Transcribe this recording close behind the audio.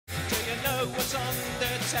know what's on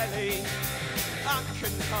the telly. I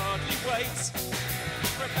can hardly wait.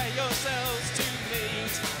 Prepare yourselves to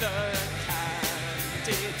meet the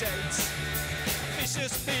candidates.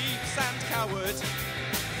 Vicious Peeps and Coward,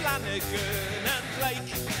 Flanagan and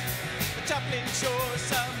Blake, Chaplin,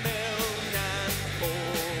 Chaucer, Milne and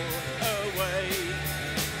Away.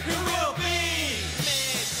 Who will be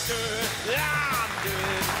Mr.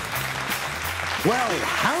 London? Well,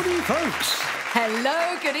 howdy, folks.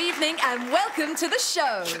 Hello, good evening, and welcome to the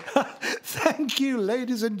show. Thank you,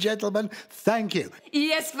 ladies and gentlemen. Thank you.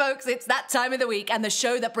 Yes, folks, it's that time of the week and the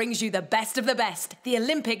show that brings you the best of the best. The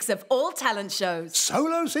Olympics of all talent shows.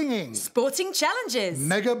 Solo singing. Sporting challenges.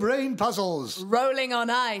 Mega brain puzzles. Rolling on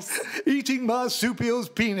ice. Eating marsupials'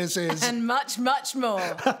 penises. And much, much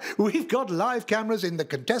more. We've got live cameras in the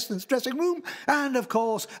contestants' dressing room and, of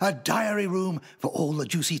course, a diary room for all the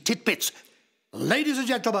juicy titbits. Ladies and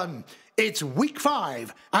gentlemen, it's week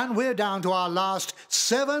 5, and we're down to our last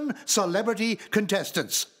 7 celebrity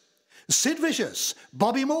contestants. Sid Vicious,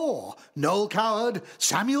 Bobby Moore, Noel Coward,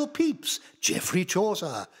 Samuel Pepys, Geoffrey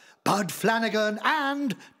Chaucer, Bud Flanagan,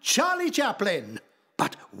 and Charlie Chaplin.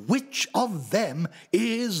 But which of them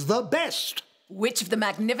is the best? Which of the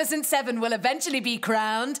Magnificent Seven will eventually be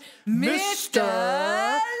crowned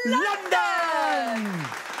Mr. London?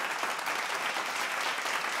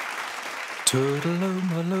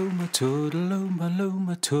 Toodle-o-ma-lo-ma,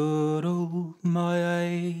 toodle-o-ma-lo-ma, toodle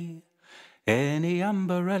my Any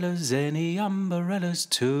umbrellas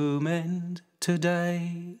to mend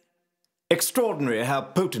today? Extraordinary how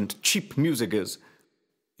potent cheap music is.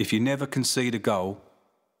 If you never concede a goal,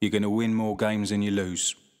 you're going to win more games than you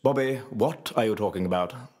lose. Bobby, what are you talking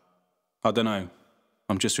about? I don't know.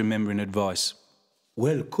 I'm just remembering advice.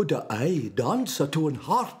 Well, could I dance to an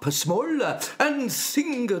harp small and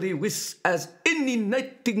singery whis as any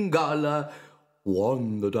nightingale,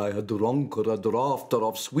 one that I had drunk a draught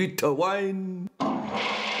of sweet wine?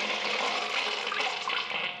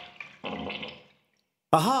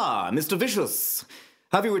 Aha, Mr. Vicious.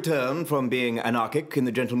 Have you returned from being anarchic in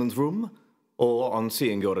the gentleman's room? Or, on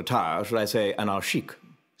seeing your attire, should I say anarchic?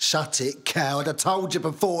 Shut it, coward. I told you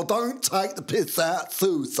before, don't take the piss out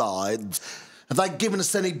suicides. Have they given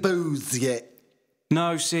us any booze yet?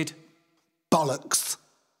 No, Sid. Bollocks.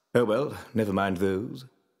 Oh, well, never mind those.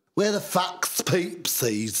 Where the fuck's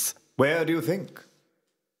Peepsies? Where do you think?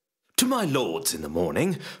 To my lords in the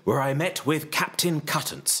morning, where I met with Captain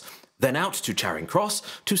Cuttance, then out to Charing Cross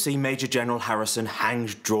to see Major General Harrison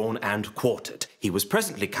hanged, drawn and quartered. He was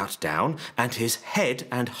presently cut down, and his head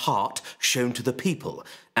and heart shown to the people,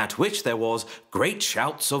 at which there was great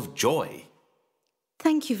shouts of joy.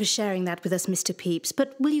 Thank you for sharing that with us, Mr. Pepys,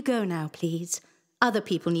 but will you go now, please? Other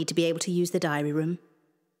people need to be able to use the diary room.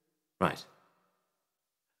 Right.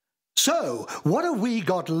 So, what have we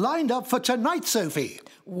got lined up for tonight, Sophie?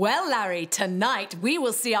 Well, Larry, tonight we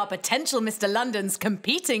will see our potential Mr. Londons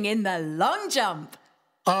competing in the long jump.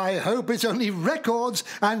 I hope it's only records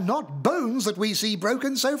and not bones that we see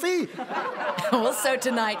broken, Sophie. Also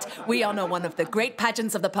tonight, we honour one of the great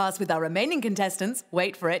pageants of the past with our remaining contestants,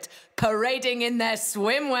 wait for it, parading in their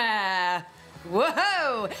swimwear.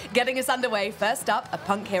 Whoa! Getting us underway, first up, a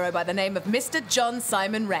punk hero by the name of Mr. John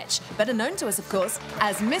Simon Wretch, better known to us, of course,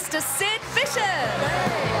 as Mr. Sid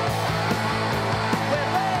Vicious.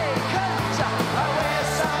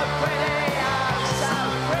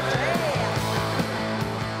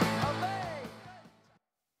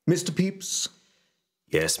 Mr. Pepys?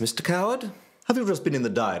 Yes, Mr. Coward? Have you just been in the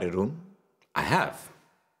diary room? I have.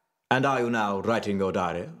 And are you now writing your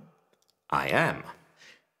diary? I am.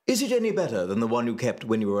 Is it any better than the one you kept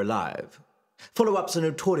when you were alive? Follow-ups are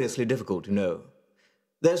notoriously difficult, you know.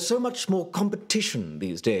 There's so much more competition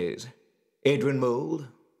these days. Adrian Mould,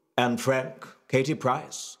 Anne Frank, Katie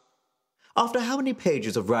Price. After how many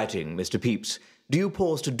pages of writing, Mr. Pepys, do you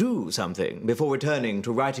pause to do something before returning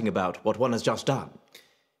to writing about what one has just done?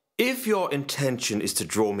 If your intention is to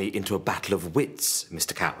draw me into a battle of wits,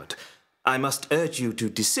 Mr. Coward, I must urge you to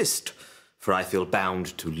desist, for I feel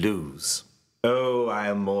bound to lose. Oh, I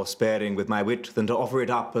am more sparing with my wit than to offer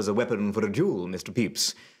it up as a weapon for a duel, Mr.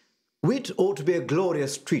 Pepys. Wit ought to be a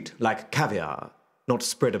glorious treat like caviar, not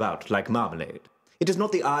spread about like marmalade. It is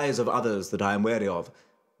not the eyes of others that I am wary of,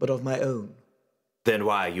 but of my own. Then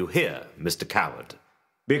why are you here, Mr. Coward?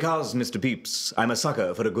 Because, Mr. Pepys, I'm a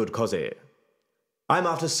sucker for a good cause. I'm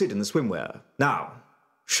after Sid in the swimwear. Now,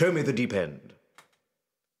 show me the deep end.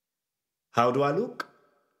 How do I look?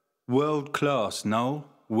 World class, Noel.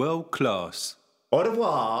 World class. Au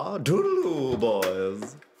revoir. Toodaloo,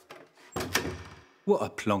 boys. What a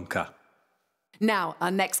plonker. Now, our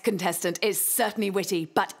next contestant is certainly witty,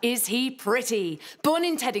 but is he pretty? Born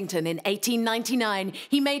in Teddington in 1899,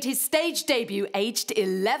 he made his stage debut aged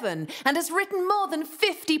 11 and has written more than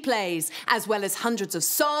 50 plays, as well as hundreds of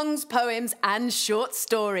songs, poems and short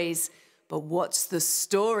stories. But what's the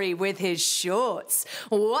story with his shorts?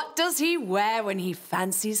 What does he wear when he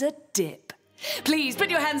fancies a dip? Please put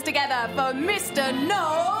your hands together for Mr.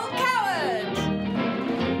 Noel Coward!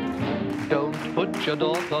 Don't put your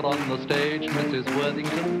daughter on the stage, Mrs.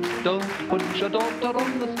 Worthington. Don't put your daughter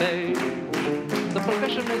on the stage. The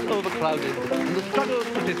profession is overcrowded and the struggle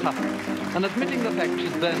pretty tough. And admitting the fact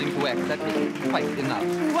she's burning to act, that isn't quite enough.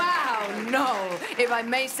 Wow, Noel, if I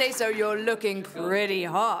may say so, you're looking pretty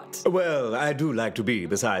hot. Well, I do like to be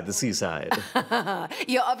beside the seaside.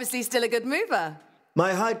 You're obviously still a good mover.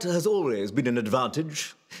 My height has always been an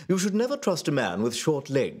advantage. You should never trust a man with short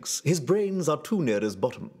legs. His brains are too near his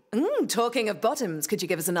bottom. Talking of bottoms, could you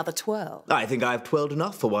give us another twirl? I think I've twirled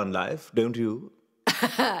enough for one life, don't you?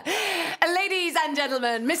 Ladies and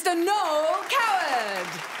gentlemen, Mr. Noel Coward!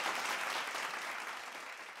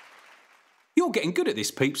 You're getting good at this,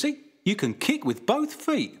 Peepsy. You can kick with both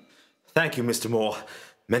feet. Thank you, Mr. Moore.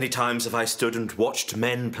 Many times have I stood and watched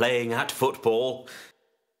men playing at football.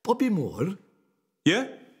 Bobby Moore? Yeah?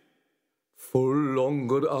 Full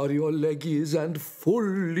longer are your leggies and full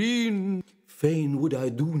lean. Fain would I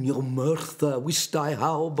do your mirtha, wist I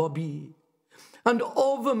how, Bobby. And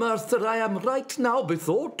of a mirtha I am right now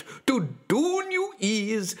bethought to do you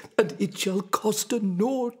ease, and it shall cost a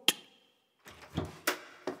note.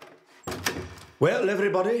 Well,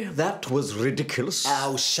 everybody, that was ridiculous.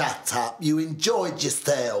 Oh, shut up. You enjoyed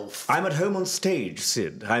yourself. I'm at home on stage,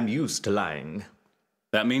 Sid. I'm used to lying.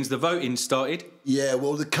 That means the voting started. Yeah,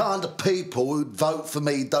 well, the kind of people who'd vote for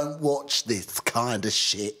me don't watch this kind of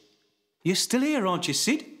shit. You're still here, aren't you,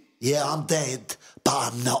 Sid? Yeah, I'm dead,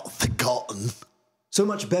 but I'm not forgotten. So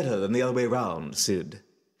much better than the other way round, Sid.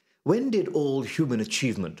 When did all human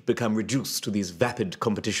achievement become reduced to these vapid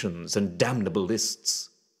competitions and damnable lists?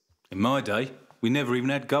 In my day, we never even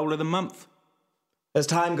had goal of the month. As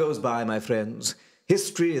time goes by, my friends,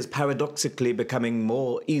 history is paradoxically becoming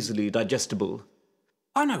more easily digestible.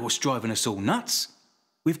 I know what's driving us all nuts.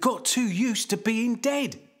 We've got too used to being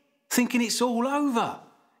dead, thinking it's all over.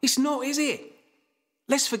 It's not, is it?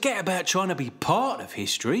 Let's forget about trying to be part of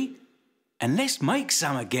history and let's make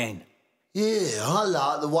some again. Yeah, I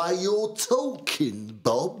like the way you're talking,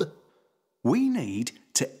 Bob. We need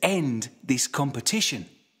to end this competition,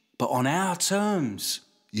 but on our terms.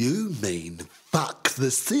 You mean fuck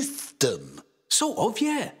the system? Sort of,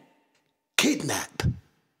 yeah. Kidnap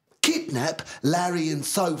Larry and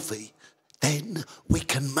Sophie. Then we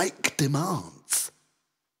can make demands.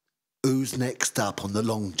 Who's next up on the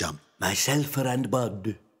long jump? Myself and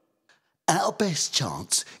Bud. Our best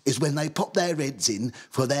chance is when they pop their heads in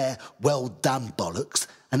for their well done bollocks,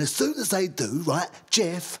 and as soon as they do, right,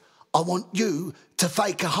 Jeff, I want you to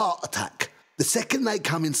fake a heart attack. The second they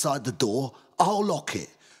come inside the door, I'll lock it.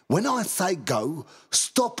 When I say go,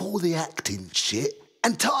 stop all the acting shit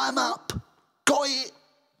and tie 'em up. Got it?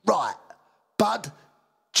 Right. Bud,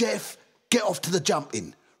 Jeff, get off to the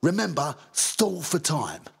jumping. Remember, stall for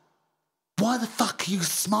time. Why the fuck are you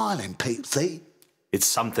smiling, Peepsy? It's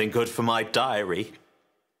something good for my diary.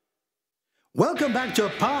 Welcome back to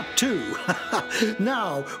part 2.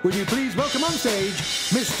 Now, will you please welcome on stage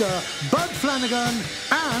Mr. Bud Flanagan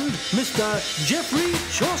and Mr. Geoffrey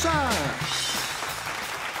Chaucer.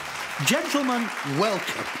 Gentlemen,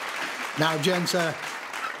 welcome. Now, gents,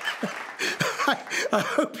 I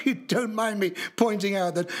hope you don't mind me pointing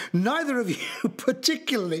out that neither of you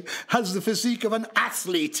particularly has the physique of an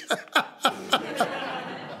athlete.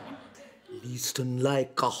 Leaston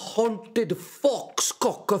like a haunted fox,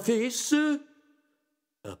 cock-a-face. A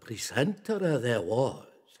presenter there was,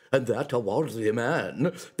 and that a worthy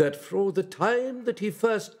man, that fro the time that he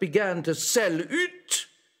first began to sell it,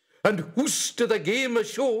 and host the game of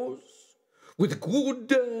shows, with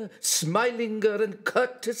good, smiling and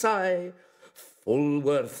courteous eye, full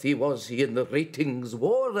worthy was he in the ratings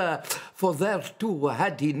war, for thereto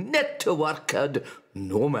had he networked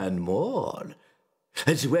no man more,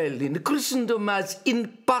 as well in Christendom as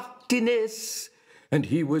in partiness, and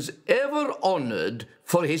he was ever honoured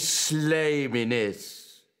for his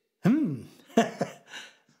sliminess.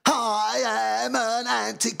 I am an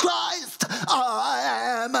antichrist.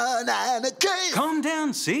 I am an anarchist. Calm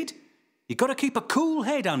down, Sid. You've got to keep a cool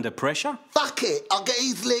head under pressure. Fuck it, I get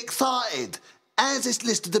easily excited. How's this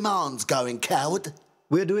list of demands going, coward?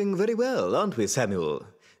 We're doing very well, aren't we, Samuel?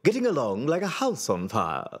 Getting along like a house on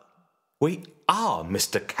fire. We are,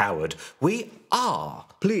 Mr. Coward. We are.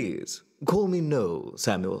 Please, call me no,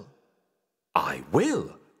 Samuel. I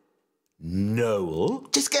will. Noel?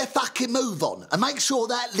 Just get a fucking move on and make sure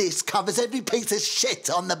that list covers every piece of shit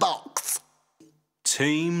on the box.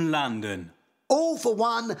 Team London. All for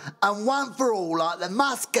one and one for all, like the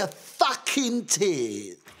Musk of fucking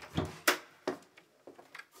tears.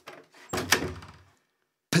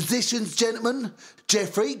 Positions, gentlemen.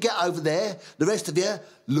 Geoffrey, get over there. The rest of you,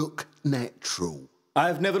 look natural.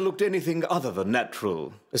 I've never looked anything other than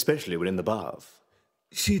natural, especially when in the bath.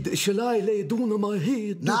 Sid, shall I lay down on my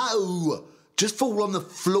head? No, just fall on the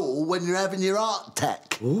floor when you're having your heart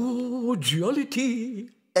attack. Oh, jollity.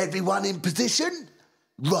 Everyone in position?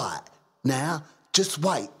 Right, now, just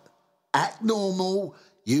wait. Act normal.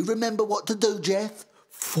 You remember what to do, Jeff?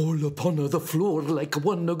 Fall upon the floor like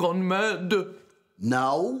one gone mad.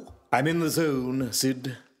 No. I'm in the zone,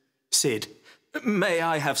 Sid. Sid, may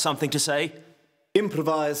I have something to say?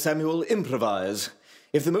 Improvise, Samuel, improvise.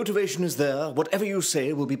 If the motivation is there, whatever you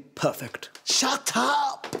say will be perfect. Shut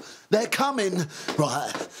up! They're coming.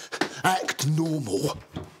 Right, act normal.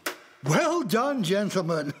 Well done,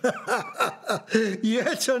 gentlemen.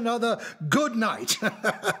 Yet another good night.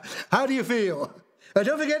 How do you feel?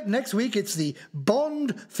 Don't forget, next week it's the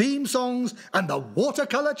Bond theme songs and the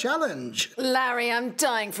watercolour challenge. Larry, I'm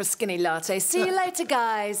dying for a skinny latte. See you later,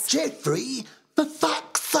 guys. Jeffrey, for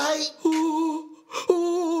fuck's sake.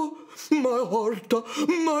 Oh, my heart,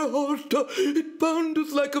 it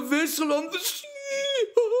poundeth like a vessel on the sea.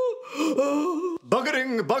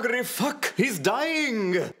 Buggery, fuck, he's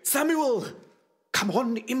dying. Samuel, come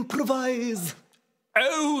on, improvise.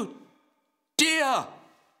 Oh, dear.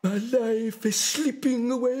 My life is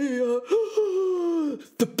slipping away.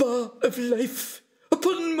 The bar of life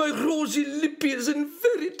upon my rosy lip is in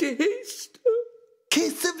verity haste.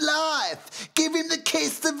 Kiss of life. Give him the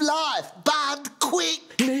kiss of life. Bud, quick.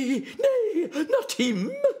 Nay, not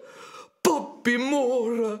him. Bobby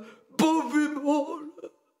Moore.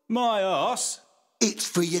 My arse. It's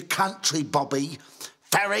for your country, Bobby.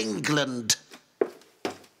 For England.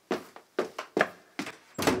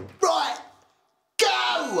 Right.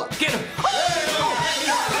 Go! Get him. I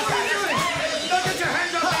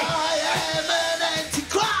am an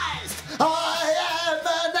antichrist. I am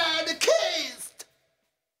an anarchist.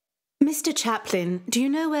 Mr. Chaplin, do you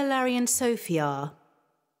know where Larry and Sophie are?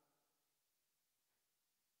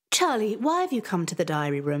 Charlie, why have you come to the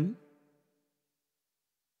diary room?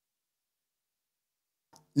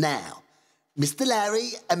 Now, Mr.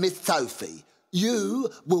 Larry and Miss Sophie, you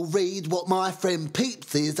will read what my friend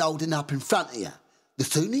Peepsy is holding up in front of you. The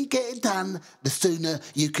sooner you get it done, the sooner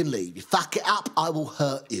you can leave. You fuck it up, I will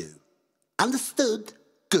hurt you. Understood?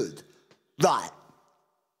 Good. Right.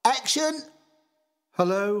 Action.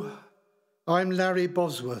 Hello, I'm Larry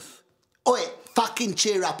Bosworth. Oi, fucking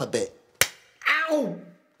cheer up a bit. Ow!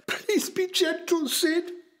 Please be gentle,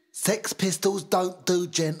 Sid. Sex Pistols don't do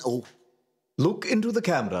gentle. Look into the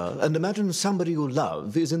camera and imagine somebody you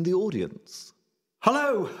love is in the audience.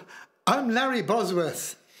 Hello, I'm Larry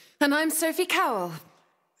Bosworth. And I'm Sophie Cowell.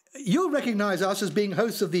 You'll recognise us as being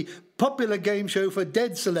hosts of the popular game show for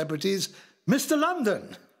dead celebrities, Mr.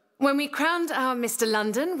 London. When we crowned our Mr.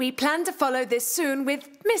 London, we plan to follow this soon with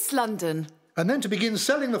Miss London. And then to begin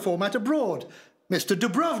selling the format abroad, Mr.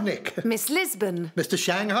 Dubrovnik. Miss Lisbon. Mr.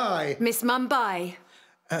 Shanghai. Miss Mumbai.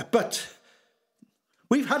 But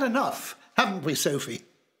we've had enough, haven't we, Sophie?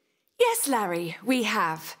 Yes, Larry, we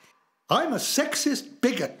have. I'm a sexist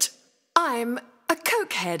bigot. I'm a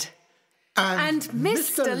cokehead. And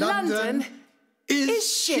Mr. London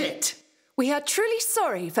is shit. We are truly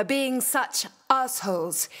sorry for being such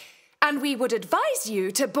assholes. And we would advise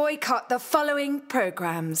you to boycott the following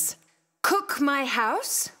programmes. Cook my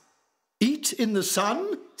house. Eat in the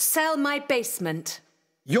sun. Sell my basement.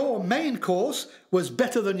 Your main course was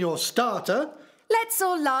better than your starter. Let's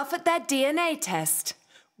all laugh at their DNA test.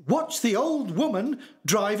 Watch the old woman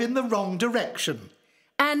drive in the wrong direction.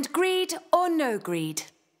 And greed or no greed.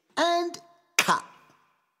 And cut.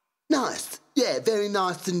 Nice. Yeah, very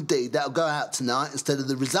nice indeed. That'll go out tonight instead of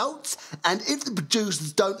the results. And if the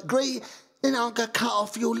producers don't agree, then I'm going to cut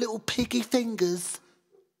off your little piggy fingers.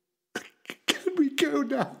 Can we go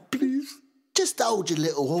now, please? Just hold your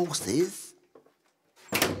little horses.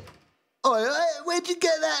 Oi, where'd you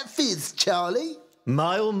get that fizz, Charlie?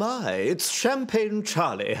 My, oh my, it's Champagne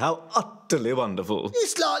Charlie. How utterly wonderful.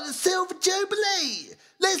 It's like the Silver Jubilee.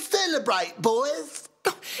 Let's celebrate, boys.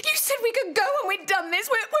 You said we could go when we'd done this.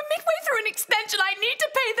 We're midway through an extension. I need to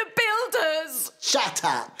pay the builders. Shut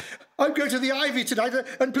up. I'm going to the Ivy tonight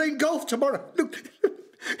and playing golf tomorrow. Look,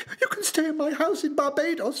 you can stay in my house in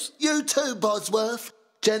Barbados. You too, Bosworth.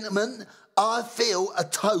 Gentlemen, I feel a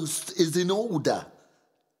toast is in order.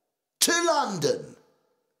 To London.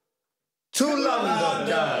 To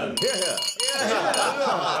London!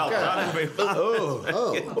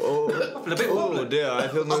 Oh dear, I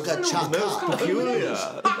feel most peculiar.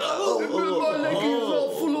 My leg is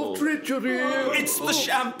all full of treachery. It's the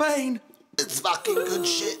champagne. It's fucking good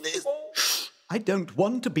shit, this. I don't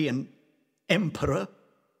want to be an emperor.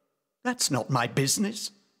 That's not my business.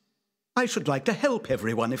 I should like to help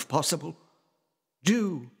everyone if possible.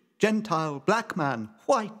 Jew, Gentile, black man,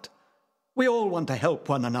 white. We all want to help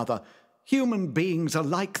one another. Human beings are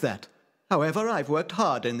like that. However, I've worked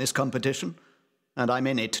hard in this competition, and I'm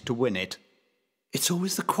in it to win it. It's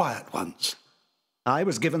always the quiet ones. I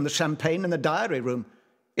was given the champagne in the diary room.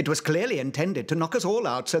 It was clearly intended to knock us all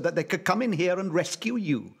out so that they could come in here and rescue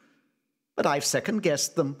you. But I've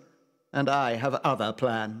second-guessed them, and I have other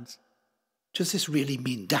plans. Does this really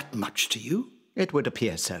mean that much to you? It would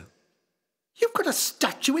appear so. You've got a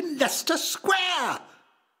statue in Leicester Square!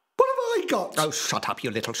 What have I got? Oh, shut up,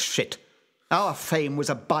 you little shit. Our fame was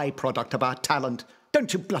a byproduct of our talent.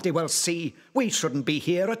 Don't you bloody well see? We shouldn't be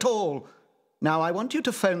here at all. Now, I want you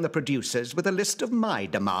to phone the producers with a list of my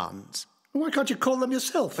demands. Why can't you call them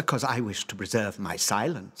yourself? Because I wish to preserve my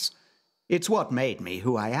silence. It's what made me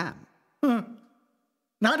who I am.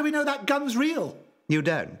 Now do we know that gun's real? You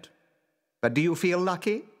don't. But do you feel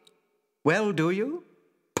lucky? Well, do you?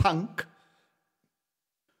 Punk.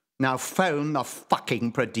 Now phone the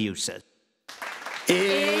fucking producers.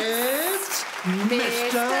 It's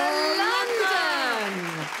Mr.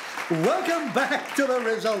 London! Welcome back to the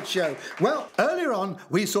results show. Well, earlier on,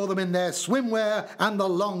 we saw them in their swimwear and the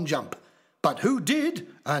long jump. But who did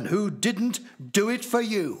and who didn't do it for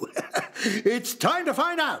you? It's time to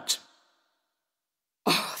find out.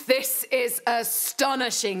 Oh, this is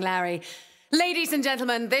astonishing, Larry. Ladies and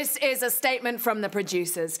gentlemen, this is a statement from the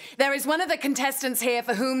producers. There is one of the contestants here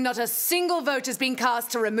for whom not a single vote has been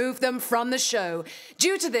cast to remove them from the show.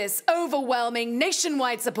 Due to this overwhelming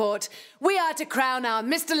nationwide support, we are to crown our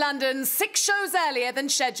Mr. London 6 shows earlier than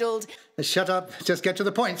scheduled. Shut up. Just get to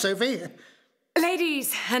the point, Sophie.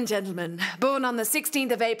 Ladies and gentlemen, born on the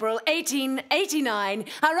 16th of April, 1889,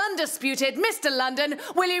 our undisputed Mr. London,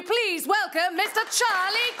 will you please welcome Mr.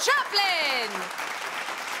 Charlie Chaplin?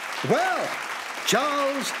 Well,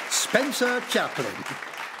 Charles Spencer Chaplin.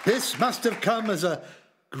 This must have come as a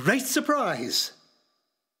great surprise.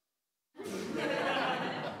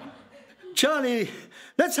 Charlie,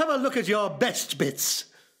 let's have a look at your best bits.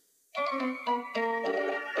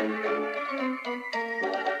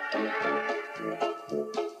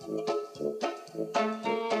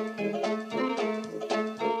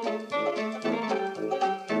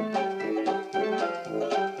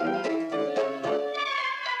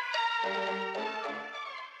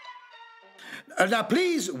 Now,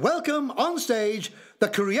 please welcome on stage the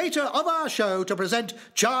creator of our show to present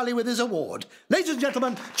Charlie with his award. Ladies and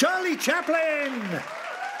gentlemen, Charlie Chaplin!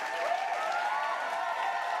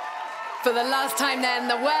 For the last time then,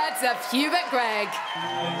 the words of Hubert Gregg.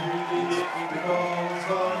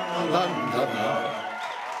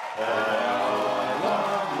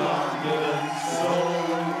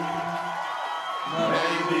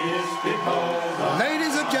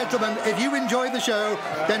 Ladies and gentlemen, if you enjoy the show,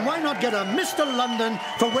 then why not get a Mr. London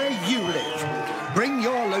for where you live? Bring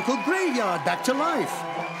your local graveyard back to life.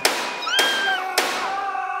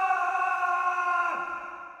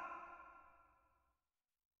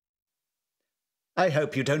 I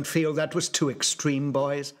hope you don't feel that was too extreme,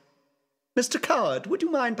 boys. Mr. Coward, would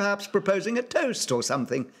you mind perhaps proposing a toast or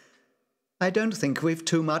something? I don't think we've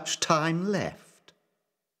too much time left.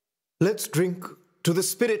 Let's drink to the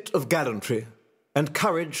spirit of gallantry and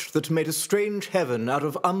courage that made a strange heaven out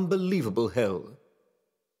of unbelievable hell.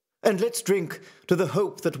 And let's drink to the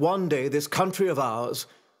hope that one day this country of ours,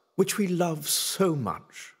 which we love so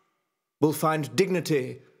much, will find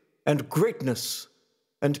dignity and greatness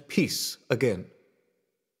and peace again.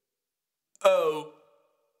 Oh,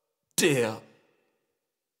 dear.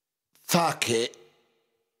 Fuck it.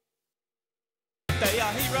 They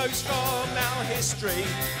are heroes from our history,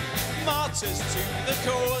 martyrs to the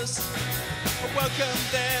cause. Welcome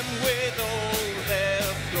them with all their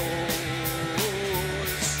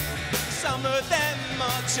flaws. Some of them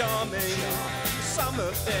are charming, some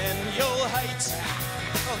of them you'll hate.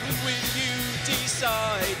 Who will you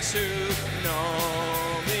decide to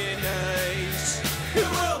nominate?